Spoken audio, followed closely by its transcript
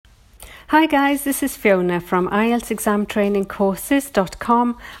Hi guys, this is Fiona from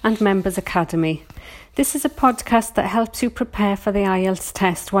IELTSexamtrainingcourses.com and Members Academy. This is a podcast that helps you prepare for the IELTS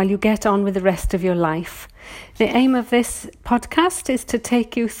test while you get on with the rest of your life. The aim of this podcast is to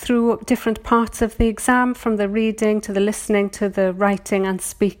take you through different parts of the exam, from the reading to the listening to the writing and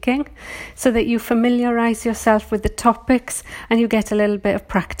speaking, so that you familiarise yourself with the topics and you get a little bit of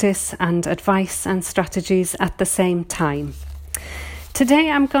practice and advice and strategies at the same time.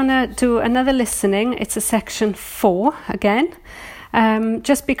 Today I'm going to do another listening. It's a section 4 again,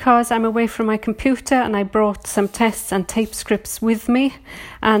 just because I'm away from my computer and I brought some tests and tape scripts with me,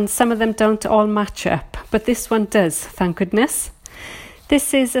 and some of them don't all match up, but this one does, thank goodness.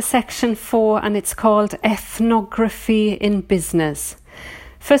 This is a section 4 and it's called Ethnography in Business.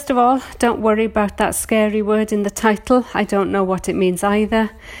 First of all, don't worry about that scary word in the title. I don't know what it means either.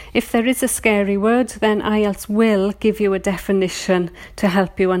 If there is a scary word, then IELTS will give you a definition to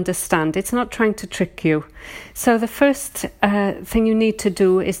help you understand. It's not trying to trick you. So the first thing you need to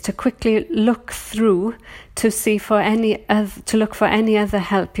do is to quickly look through to look for any other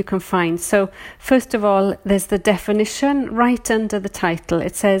help you can find. So first of all, there's the definition right under the title.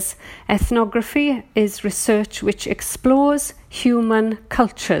 It says ethnography is research which explores human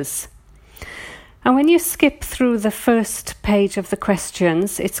cultures. And when you skip through the first page of the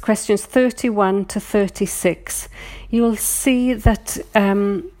questions, it's questions 31 to 36, you'll see that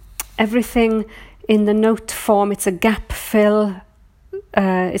everything in the note form, it's a gap fill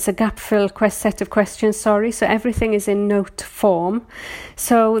set of questions, so everything is in note form.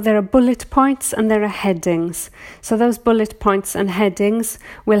 So there are bullet points and there are headings. So those bullet points and headings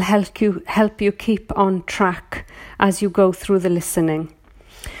will help you keep on track as you go through the listening.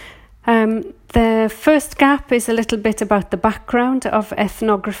 The first gap is a little bit about the background of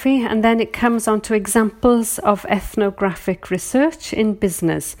ethnography, and then it comes on to examples of ethnographic research in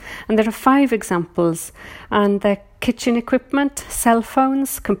business. And there are 5 examples, and they're kitchen equipment, cell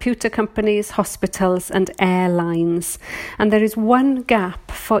phones, computer companies, hospitals and airlines. And there is one gap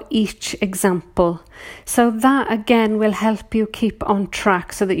for each example. So that again will help you keep on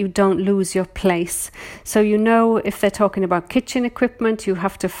track so that you don't lose your place. So you know if they're talking about kitchen equipment, you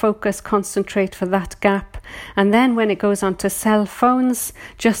have to concentrate for that gap. And then when it goes on to cell phones,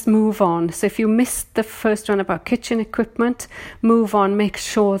 just move on. So if you missed the first one about kitchen equipment, move on, make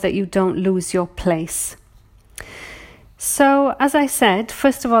sure that you don't lose your place. So, as I said,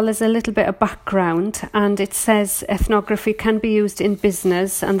 first of all, there's a little bit of background, and it says ethnography can be used in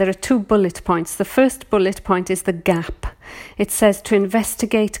business, and there are 2 bullet points. The first bullet point is the gap. It says to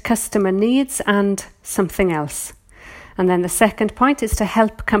investigate customer needs and something else. And then the second point is to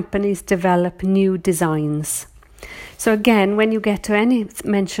help companies develop new designs. So again, when you get to any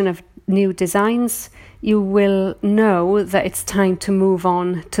mention of new designs, you will know that it's time to move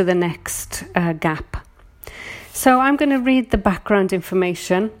on to the next gap. So I'm going to read the background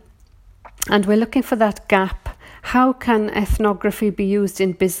information, and we're looking for that gap. How can ethnography be used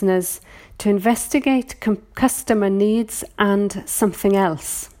in business to investigate customer needs and something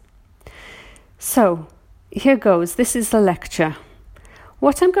else? So here goes. This is the lecture.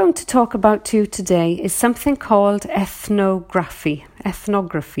 What I'm going to talk about to you today is something called ethnography. I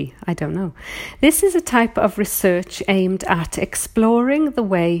don't know. This is a type of research aimed at exploring the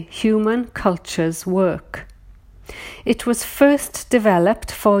way human cultures work. It was first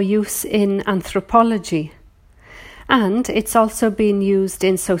developed for use in anthropology, and it's also been used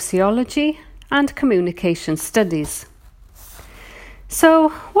in sociology and communication studies. So,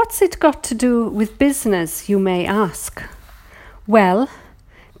 what's it got to do with business, you may ask? Well,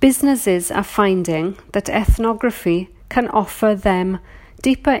 businesses are finding that ethnography can offer them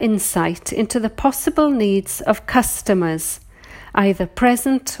deeper insight into the possible needs of customers, either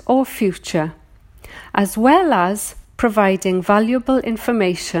present or future, as well as providing valuable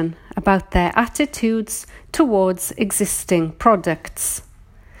information about their attitudes towards existing products.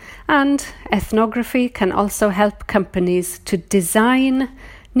 And ethnography can also help companies to design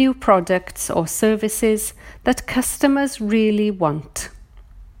new products or services that customers really want.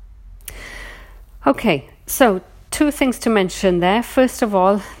 Okay, so 2 things to mention there. First of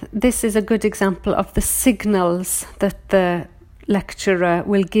all, this is a good example of the signals that the lecturer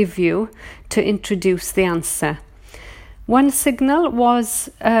will give you to introduce the answer. One signal was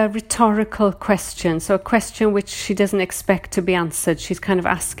a rhetorical question, so a question which she doesn't expect to be answered. She's kind of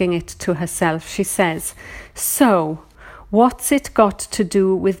asking it to herself. She says, "So, what's it got to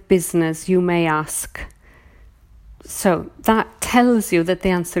do with business, you may ask?" So that tells you that the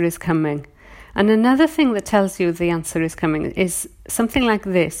answer is coming. And another thing that tells you the answer is coming is something like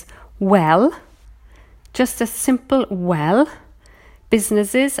this. Well, just a simple well.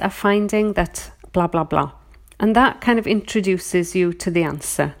 businesses are finding that blah, blah, blah. And that kind of introduces you to the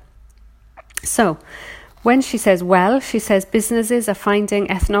answer. So when she says, well, she says businesses are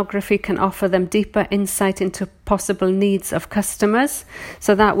finding ethnography can offer them deeper insight into possible needs of customers.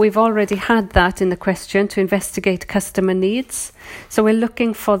 So that we've already had that in the question, to investigate customer needs. So we're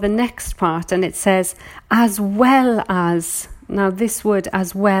looking for the next part, and it says, as well as. Now this word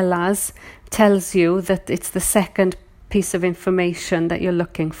as well as tells you that it's the second piece of information that you're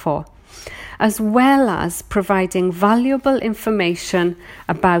looking for. As well as providing valuable information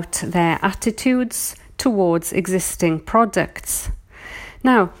about their attitudes towards existing products.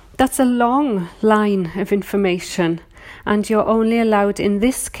 Now, that's a long line of information, and you're only allowed in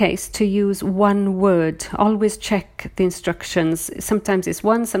this case to use one word. Always check the instructions. Sometimes it's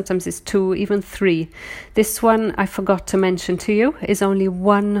one, sometimes it's two, even three. This one, I forgot to mention to you, is only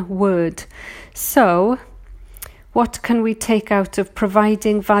one word. So, what can we take out of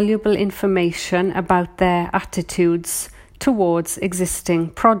providing valuable information about their attitudes towards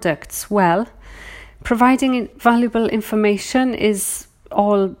existing products? Well, providing valuable information is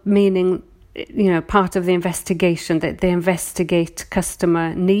all meaning, part of the investigation, that they investigate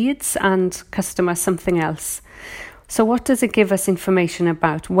customer needs and customer something else. So what does it give us information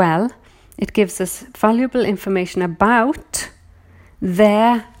about? Well, it gives us valuable information about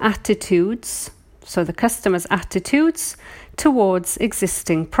their attitudes, so the customer's attitudes towards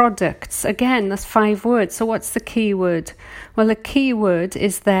existing products. Again, that's 5 words. So what's the key word? Well, the key word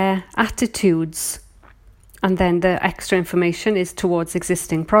is their attitudes. And then the extra information is towards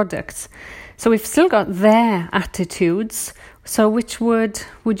existing products. So we've still got their attitudes. So which word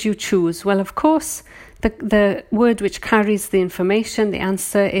would you choose? Well, of course, the word which carries the information, the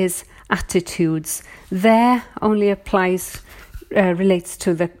answer is attitudes. Their only relates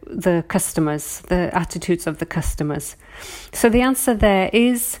to the customers, the attitudes of the customers. So the answer there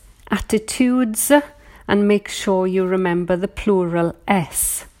is attitudes, and make sure you remember the plural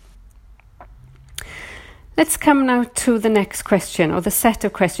S. Let's come now to the next question, or the set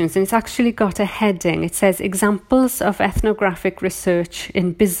of questions, and it's actually got a heading. It says examples of ethnographic research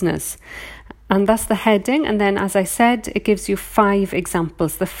in business. And that's the heading, and then, as I said, it gives you 5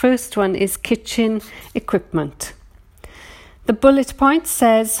 examples. The first one is kitchen equipment. The bullet point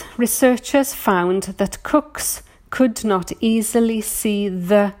says researchers found that cooks could not easily see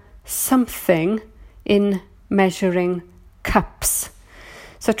the something in measuring cups.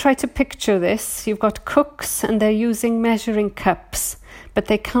 So try to picture this. You've got cooks and they're using measuring cups, but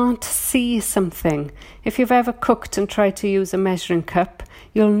they can't see something. If you've ever cooked and tried to use a measuring cup,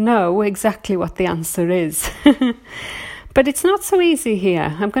 you'll know exactly what the answer is. But it's not so easy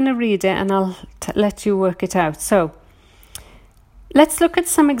here. I'm going to read it and I'll let you work it out. So let's look at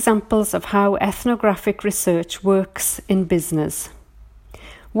some examples of how ethnographic research works in business.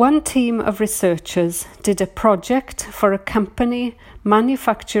 One team of researchers did a project for a company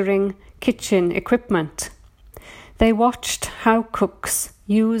manufacturing kitchen equipment. They watched how cooks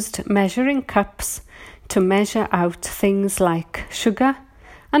used measuring cups to measure out things like sugar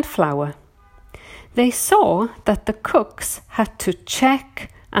and flour. They saw that the cooks had to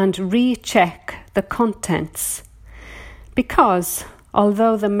check and recheck the contents because,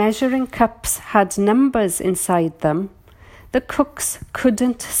 although the measuring cups had numbers inside them, the cooks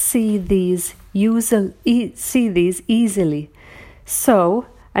couldn't see these easily. So,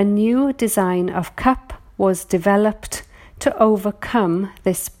 a new design of cup was developed to overcome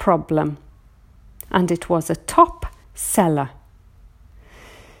this problem. And it was a top seller.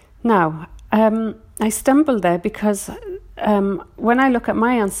 Now, I stumbled there because when I look at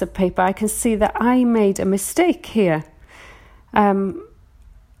my answer paper, I can see that I made a mistake here.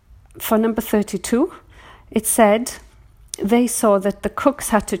 For number 32, it said they saw that the cooks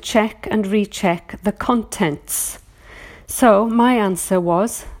had to check and recheck the contents. So my answer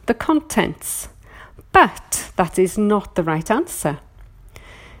was the contents. But that is not the right answer.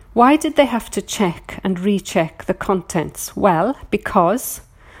 Why did they have to check and recheck the contents? Well, because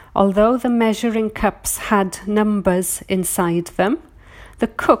although the measuring cups had numbers inside them, the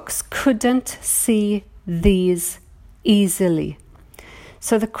cooks couldn't see these easily.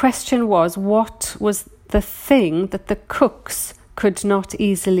 So the question was, what was the thing that the cooks could not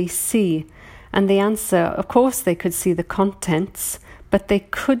easily see? And the answer, of course, they could see the contents, but they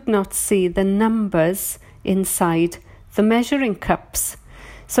could not see the numbers inside the measuring cups.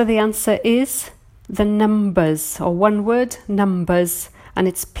 So the answer is the numbers, or one word, numbers, and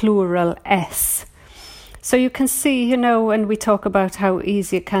it's plural S. So you can see, when we talk about how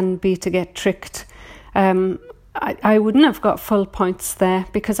easy it can be to get tricked, I wouldn't have got full points there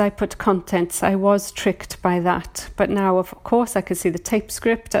because I put contents. I was tricked by that. But now, of course, I can see the tape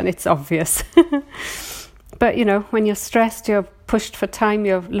script and it's obvious. But, when you're stressed, you're pushed for time,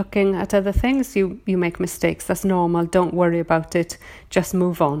 you're looking at other things, you make mistakes. That's normal. Don't worry about it. Just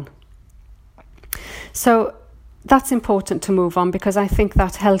move on. So that's important to move on because I think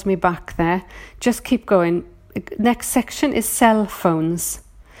that held me back there. Just keep going. Next section is cell phones.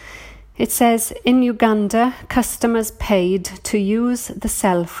 It says, in Uganda, customers paid to use the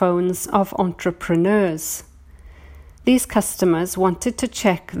cell phones of entrepreneurs. These customers wanted to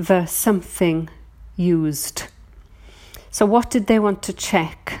check the something used. So what did they want to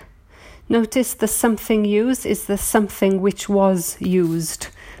check? Notice the something used is the something which was used.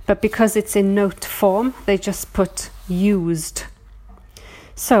 But because it's in note form, they just put used.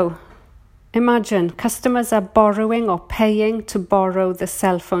 So imagine customers are borrowing or paying to borrow the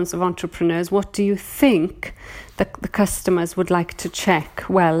cell phones of entrepreneurs. What do you think the customers would like to check?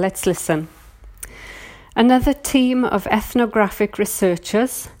 Well, let's listen. Another team of ethnographic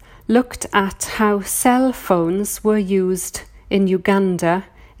researchers looked at how cell phones were used in Uganda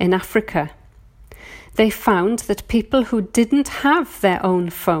in Africa. They found that people who didn't have their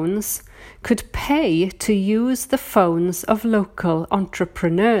own phones could pay to use the phones of local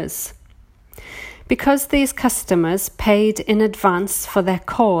entrepreneurs. Because these customers paid in advance for their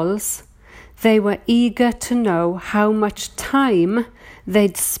calls, they were eager to know how much time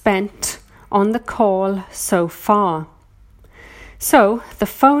they'd spent on the call so far. So the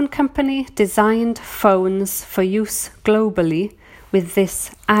phone company designed phones for use globally with this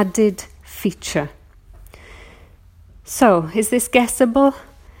added feature. So is this guessable?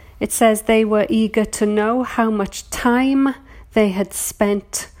 It says they were eager to know how much time they had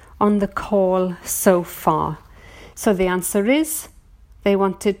spent on the call so far. So the answer is they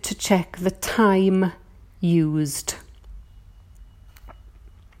wanted to check the time used.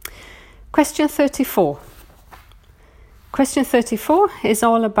 Question 34. Question 34 is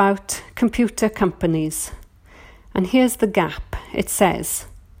all about computer companies. And here's the gap. It says,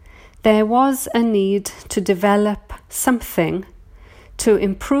 there was a need to develop something to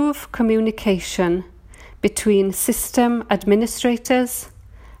improve communication between system administrators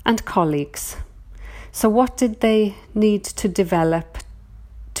and colleagues. So what did they need to develop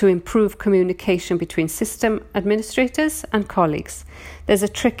to improve communication between system administrators and colleagues? There's a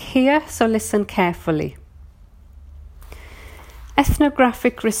trick here, so listen carefully.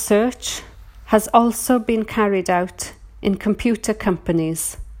 Ethnographic research has also been carried out in computer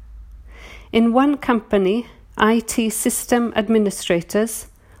companies. In one company, IT system administrators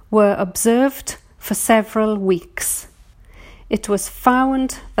were observed for several weeks. It was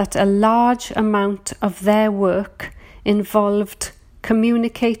found that a large amount of their work involved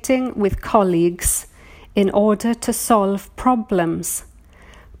communicating with colleagues in order to solve problems,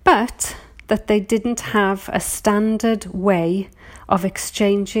 but that they didn't have a standard way of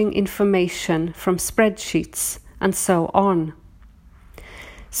exchanging information from spreadsheets and so on.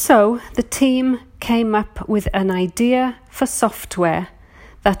 So the team came up with an idea for software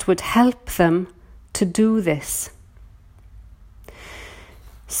that would help them to do this.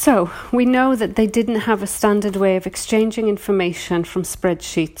 So we know that they didn't have a standard way of exchanging information from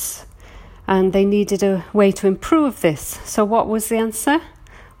spreadsheets and they needed a way to improve this. So what was the answer?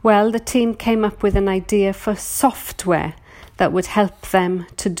 Well, the team came up with an idea for software that would help them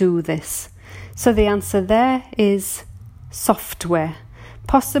to do this. So the answer there is software.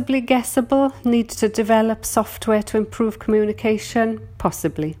 Possibly guessable, need to develop software to improve communication?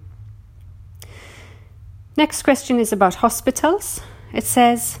 Possibly. Next question is about hospitals. It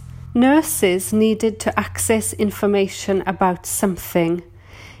says, nurses needed to access information about something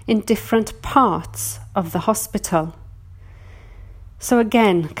in different parts of the hospital. So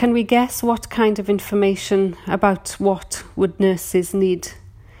again, can we guess what kind of information about what would nurses need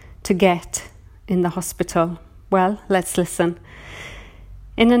to get in the hospital? Well, let's listen.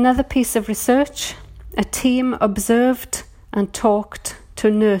 In another piece of research, a team observed and talked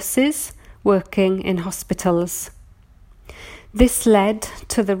to nurses working in hospitals. This led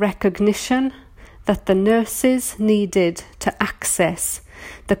to the recognition that the nurses needed to access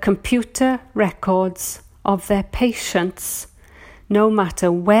the computer records of their patients no matter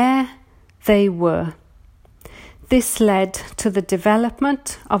where they were. This led to the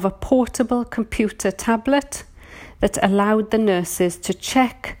development of a portable computer tablet that allowed the nurses to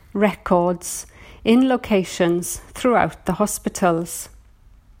check records in locations throughout the hospitals.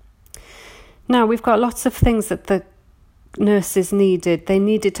 Now, we've got lots of things that the nurses needed. They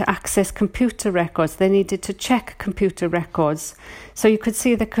needed to access computer records. They needed to check computer records. So you could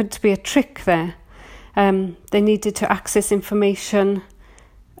see there could be a trick there. They needed to access information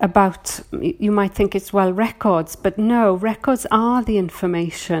about, you might think it's, well, records, but no, records are the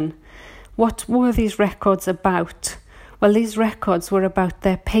information. What were these records about? Well, these records were about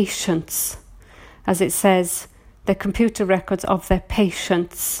their patients, as it says, the computer records of their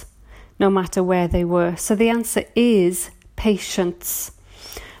patients, no matter where they were. So the answer is patients.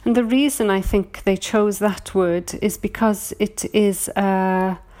 And the reason I think they chose that word is because it is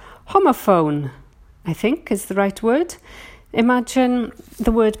a homophone, I think is the right word. Imagine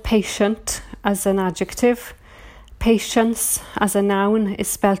the word patient as an adjective. Patience as a noun is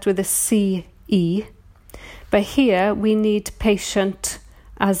spelt with a C-E. But here we need patient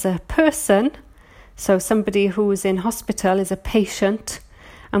as a person. So somebody who is in hospital is a patient,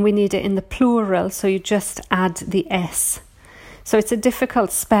 and we need it in the plural, so you just add the S. So it's a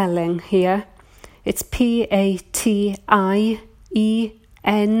difficult spelling here. It's P-A-T-I-E-N-T-S.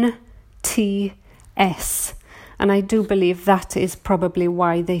 And I do believe that is probably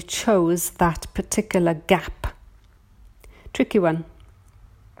why they chose that particular gap. Tricky one.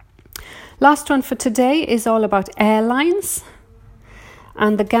 Last one for today is all about airlines.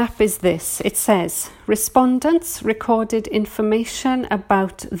 And the gap is this. It says, respondents recorded information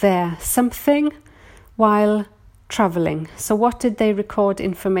about their something while travelling. So what did they record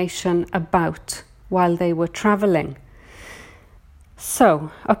information about while they were travelling?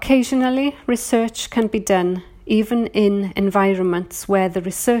 So occasionally research can be done even in environments where the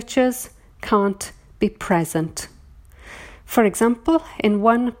researchers can't be present. For example, in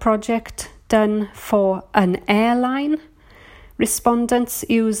one project done for an airline, respondents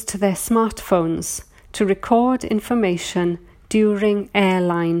used their smartphones to record information during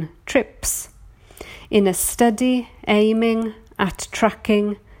airline trips. In a study aiming at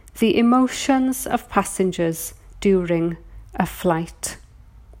tracking the emotions of passengers during a flight.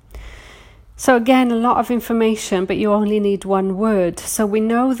 So again, a lot of information, but you only need one word. So we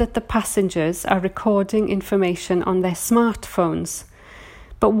know that the passengers are recording information on their smartphones.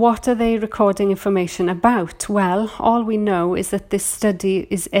 But what are they recording information about? Well, all we know is that this study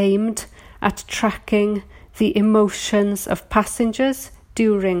is aimed at tracking the emotions of passengers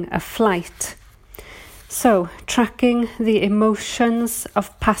during a flight. So, tracking the emotions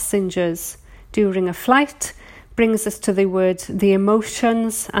of passengers during a flight brings us to the word the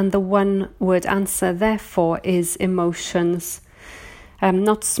emotions, and the one word answer therefore is emotions.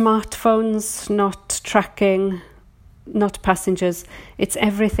 Not smartphones, not tracking, not passengers. It's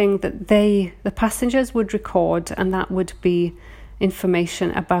everything that the passengers would record, and that would be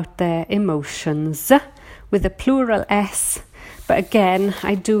information about their emotions with a plural S. But again,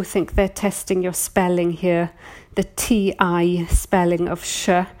 I do think they're testing your spelling here, the T-I spelling of sh.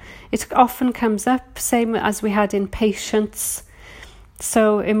 It often comes up, same as we had in patience.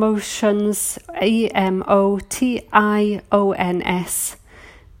 So emotions, E-M-O-T-I-O-N-S.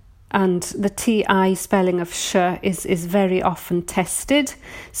 And the T-I spelling of sh is very often tested.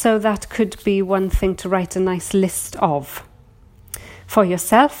 So that could be one thing to write a nice list of for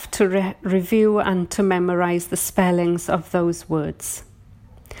yourself to review and to memorize the spellings of those words.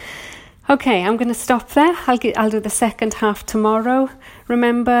 Okay, I'm going to stop there. I'll do the second half tomorrow.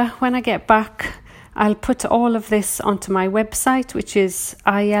 Remember, when I get back, I'll put all of this onto my website, which is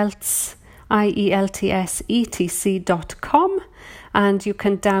IELTSETC.com, and you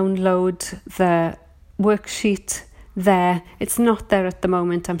can download the worksheet there. It's not there at the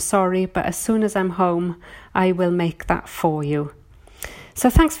moment, I'm sorry, but as soon as I'm home, I will make that for you. So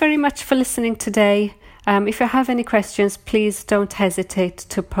thanks very much for listening today. If you have any questions, please don't hesitate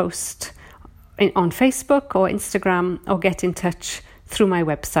to post on Facebook or Instagram or get in touch through my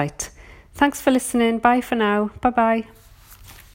website. Thanks for listening. Bye for now. Bye-bye.